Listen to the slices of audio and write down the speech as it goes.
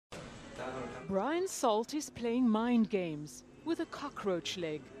Brian Salt is playing mind games with a cockroach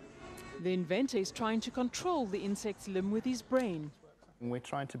leg. The inventor is trying to control the insect's limb with his brain. We're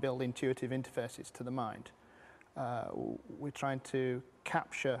trying to build intuitive interfaces to the mind. We're trying to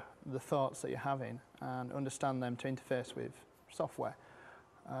capture the thoughts that you're having and understand them to interface with software.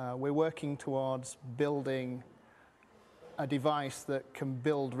 We're working towards building a device that can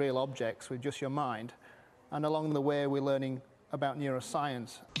build real objects with just your mind, and along the way we're learning about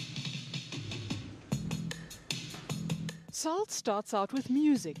neuroscience. Salt starts out with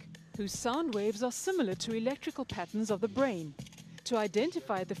music, whose sound waves are similar to electrical patterns of the brain, to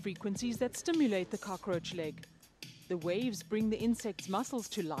identify the frequencies that stimulate the cockroach leg. The waves bring the insect's muscles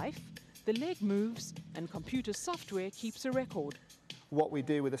to life, the leg moves, and computer software keeps a record. What we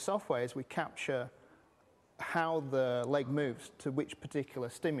do with the software is we capture how the leg moves to which particular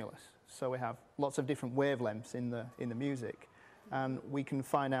stimulus. So we have lots of different wavelengths in the music, and we can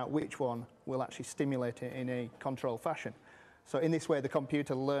find out which one will actually stimulate it in a controlled fashion. So in this way the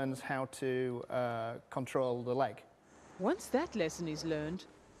computer learns how to control the leg. Once that lesson is learned,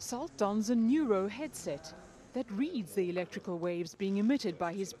 Salt dons a neuro headset that reads the electrical waves being emitted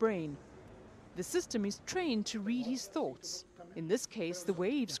by his brain. The system is trained to read his thoughts, in this case the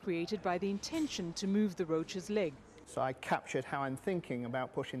waves created by the intention to move the roach's leg. So I captured how I'm thinking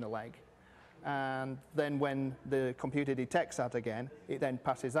about pushing the leg, and then when the computer detects that again, it then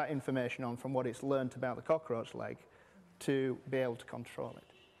passes that information on from what it's learned about the cockroach leg to be able to control it.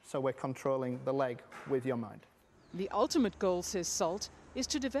 So we're controlling the leg with your mind. The ultimate goal, says Salt, is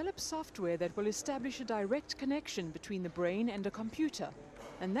to develop software that will establish a direct connection between the brain and a computer,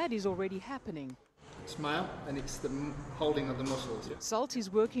 and that is already happening. Smile, and it's the holding of the muscles. Salt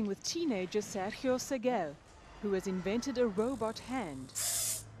is working with teenager Sergio Seguel, who has invented a robot hand.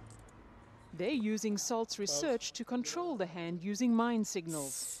 They're using Salt's research to control the hand using mind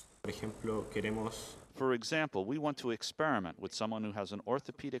signals. For example, we want to experiment with someone who has an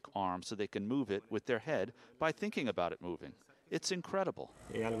orthopedic arm so they can move it with their head by thinking about it moving. It's incredible.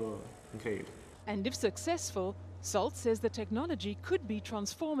 And if successful, Salt says the technology could be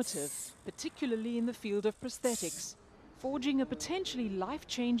transformative, particularly in the field of prosthetics, forging a potentially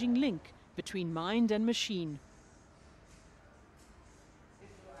life-changing link between mind and machine.